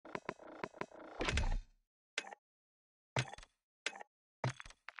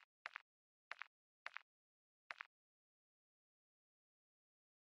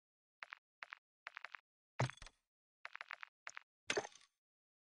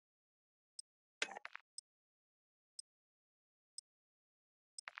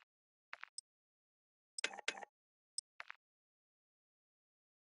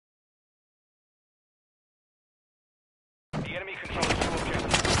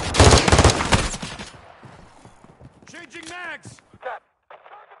mags!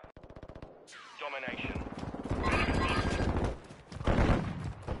 Domination.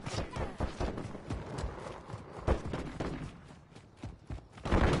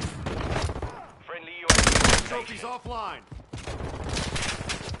 Friendly UAV. Trophies offline.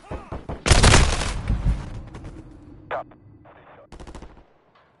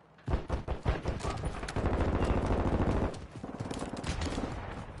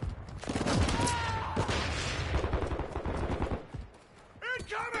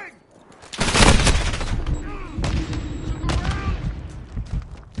 Incoming!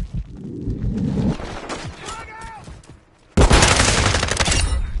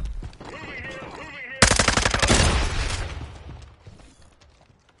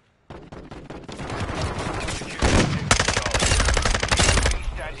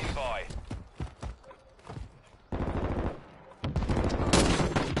 Standing by.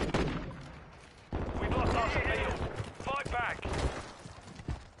 We've lost our field. Fight back.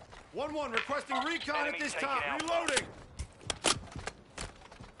 1-1 requesting recon Enemy at this taken time. out. Reloading.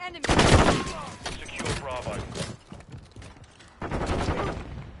 Enemy. Secure Bravo.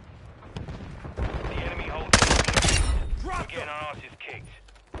 The enemy holds the Drop Getting them. our asses kicked.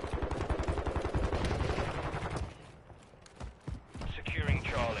 Securing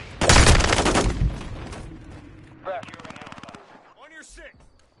Charlie. Securing Alpha. On your six.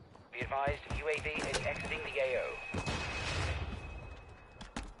 Be advised, UAV is exiting the AO.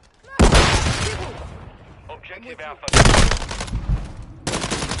 Objective Alpha.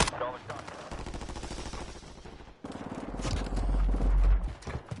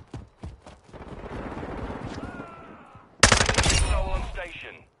 Soul on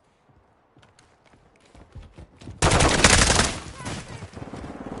station.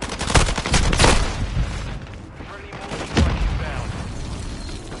 Friendly mortar strike inbound.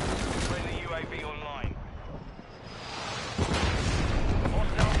 Friendly UAV online.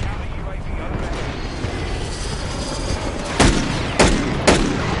 Hostile counter UAV overhead.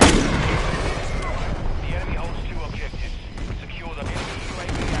 The enemy holds two objectives. Secure them. Enemy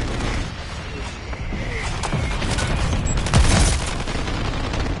UAV active.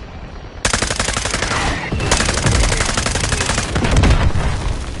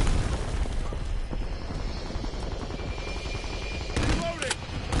 Reloading.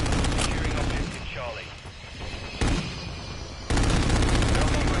 Securing objective Charlie.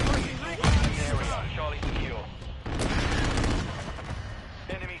 Area. Charlie secure.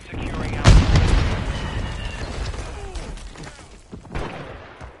 Enemy securing Alpha.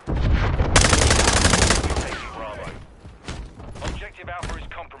 Taking Bravo. Objective Alpha is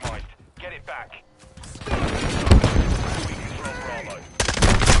compromised. Get it back. We control Bravo.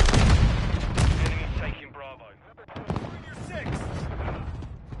 Enemy taking Bravo. On your six.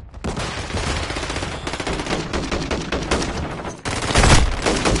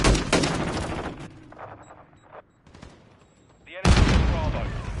 The enemy is Bravo.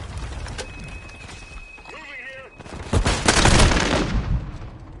 Moving here.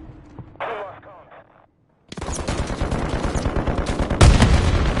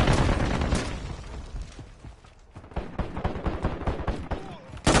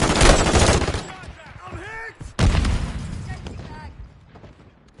 I'm hit. Checking back.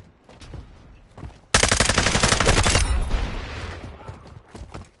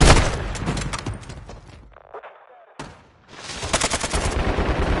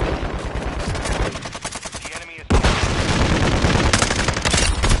 The enemy is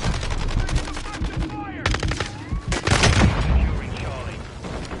securing Charlie.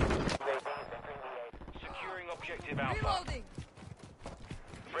 Securing objective Alpha. Reloading.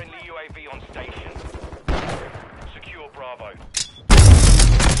 Friendly UAV on station. Secure Bravo.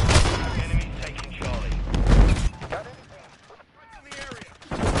 Enemy taking Charlie. In the area.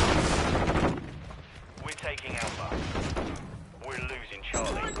 We're taking Alpha. We're losing Charlie.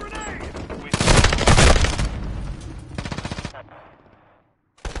 Throwing grenade. We're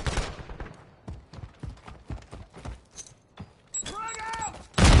Frag out.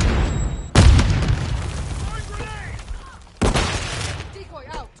 Throwing grenade. Decoy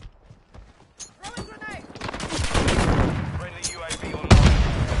out. Throwing grenade. friendly UAV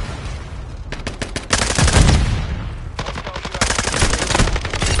online.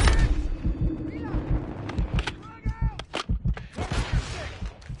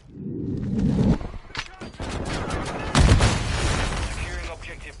 Securing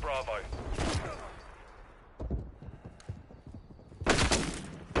objective Bravo.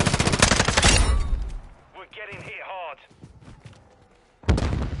 We're getting hit hard.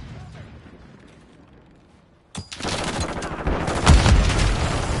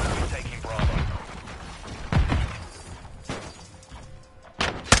 We're taking Bravo.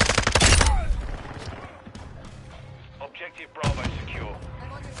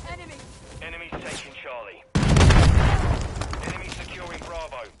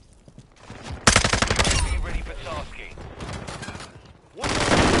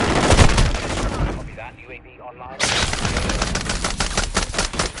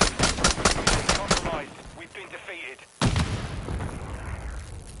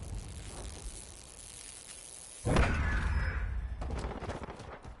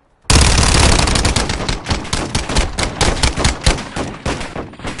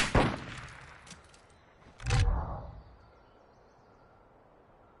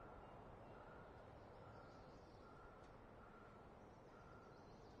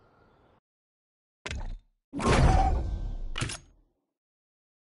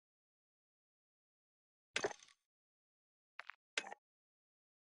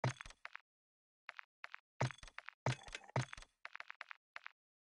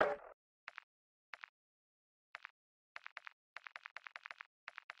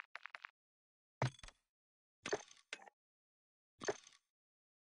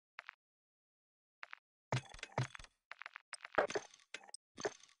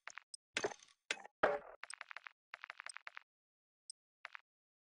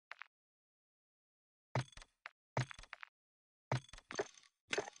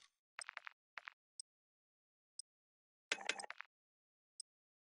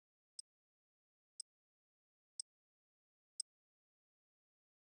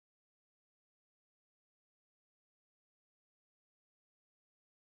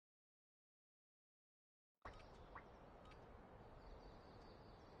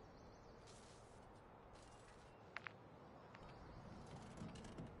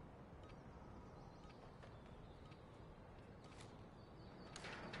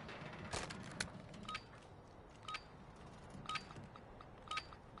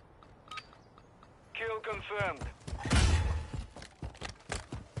 confirmed.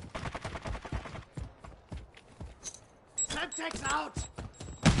 Semtex out!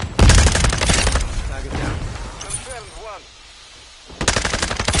 Target down. Confirmed 1.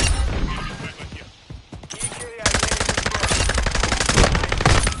 EKIA confirmed.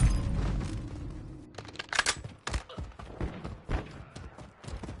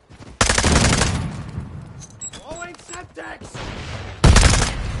 Throwing Semtex!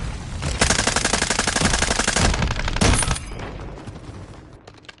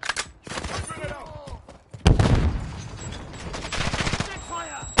 Grenade out! Check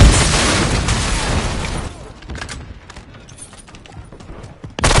fire!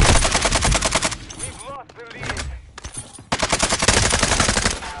 We've lost the lead.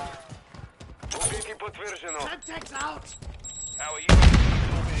 Убейте подтверждено. Semtex out! Our UAV is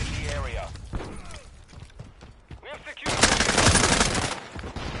orbiting the area. We have secured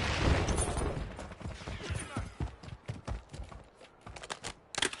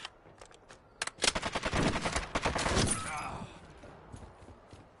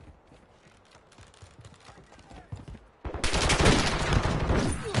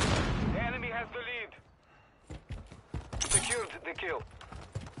the enemy has the lead. Secured the kill.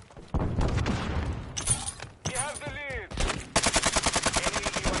 We have the lead. Enemy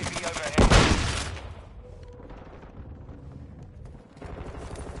UAV overhead.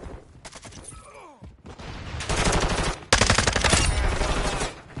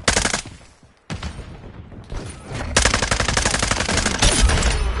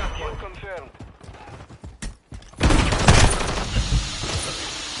 Kill confirmed.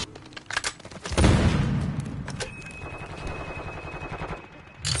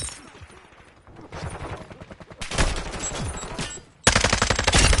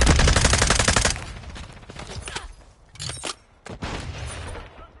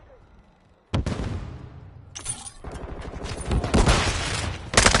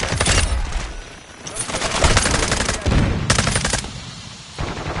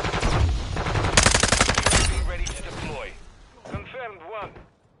 UAV ready to deploy. Confirmed 1.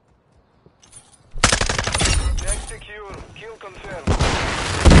 Deck secure. Kill confirmed.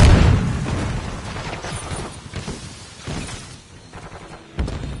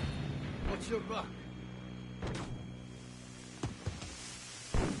 What's your luck?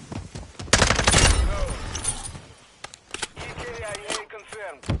 EKIA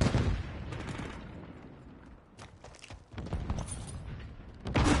confirmed.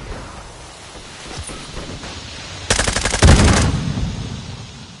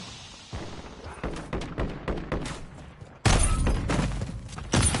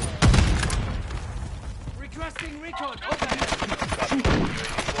 Requesting recon overhead!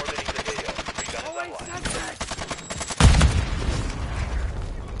 Throwing Semtex!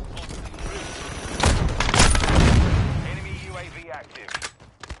 Enemy UAV active.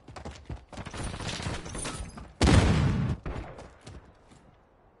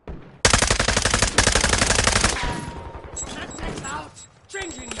 Semtex out!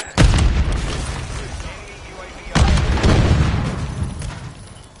 Changing back! Enemy UAV active.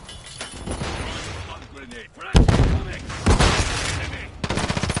 Grenade! Flash coming! Enemy!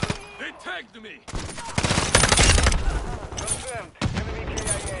 They tagged me! Confirmed. Enemy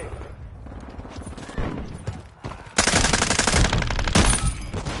KIA.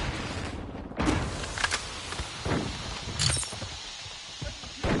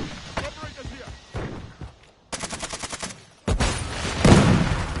 Operators here!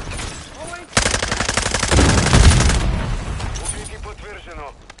 Throwing Убейте подтверждено.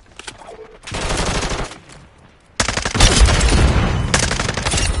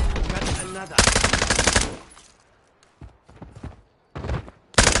 Got another.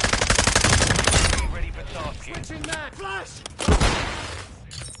 Be ready for tasking. switching mag! Flash!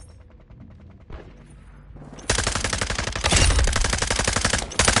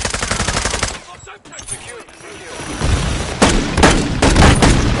 Semtex Secured the kill.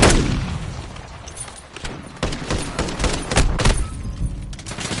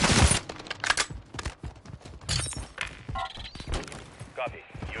 Copy.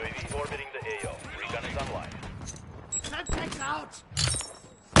 UAV orbiting the AO. Recon is online. Semtex out!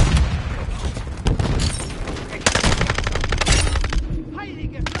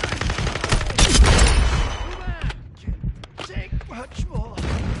 Heilige Fleisch! Take much more!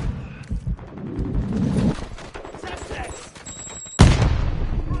 Semtex!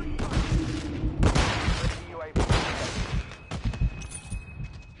 UAV.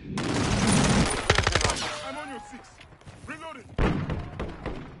 I'm on your 6. Reloading!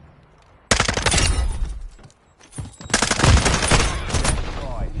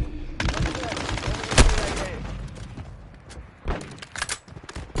 Right.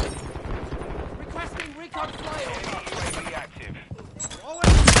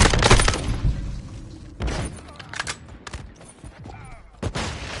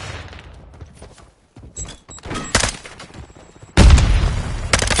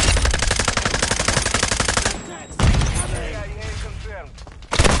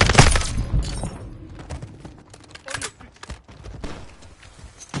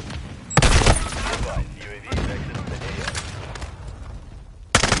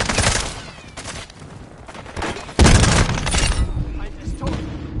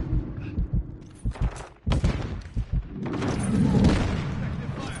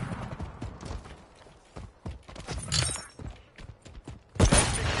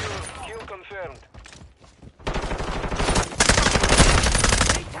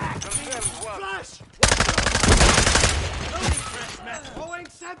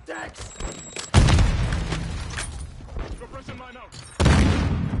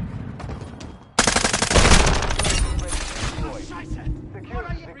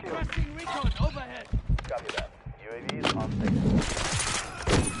 Requesting recon overhead. Copy that. UAV is on station.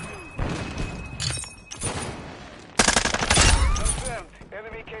 Confirmed.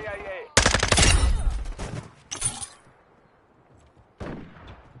 Enemy KIA.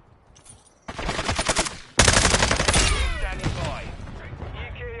 Standing by.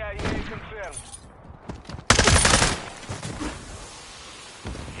 EKIA confirmed.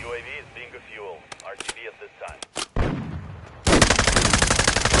 UAV is being refueled. RTB at this time.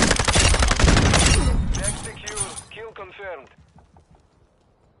 Deck secure. Kill confirmed.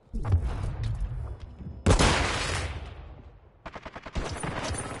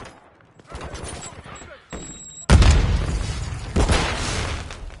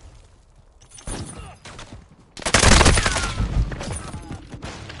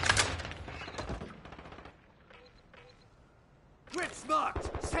 Grid's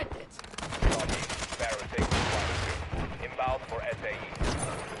marked. Send it. Copy. Barrow takes one. Inbound for SAE.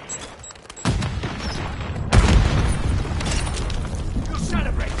 We'll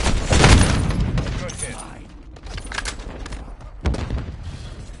celebrate. Good hit.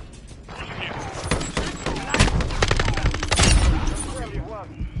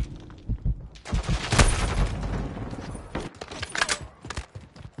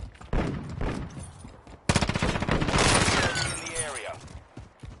 In the area.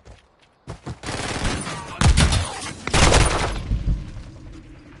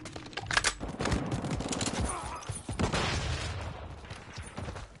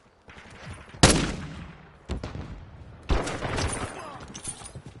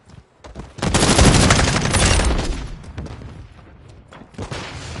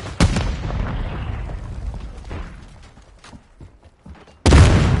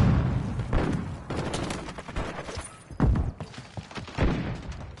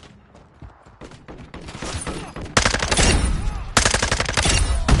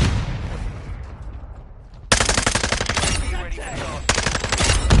 Ready to go.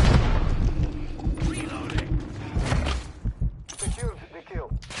 Secured the kill.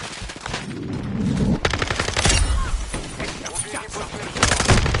 Убери подтверждено.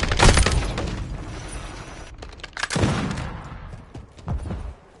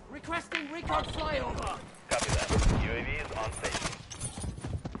 Requesting recon flyover. Copy that. UAV is on station.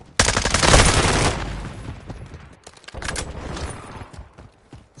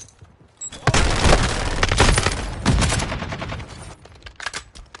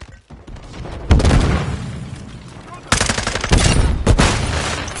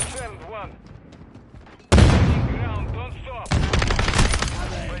 Send one. Ground, don't stop.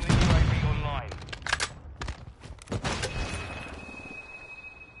 Friendly UAV online.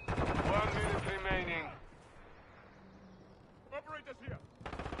 1 minute remaining. Operators here.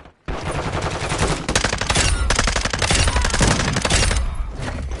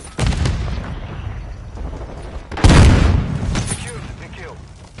 Secured the kill.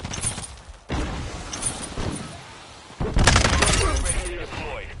 Ready to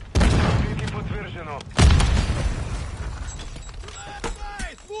deploy. Убери подтверждено.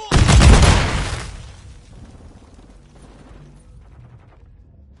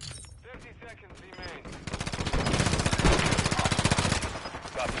 30 seconds remain.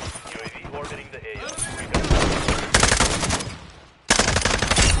 Copy. UAV orbiting the AO.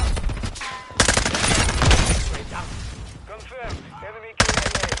 Confirmed. Enemy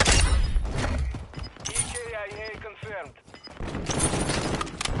KIA. EKIA confirmed.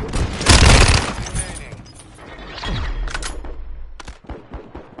 Remaining.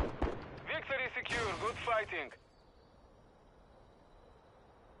 Victory secure. Good fighting.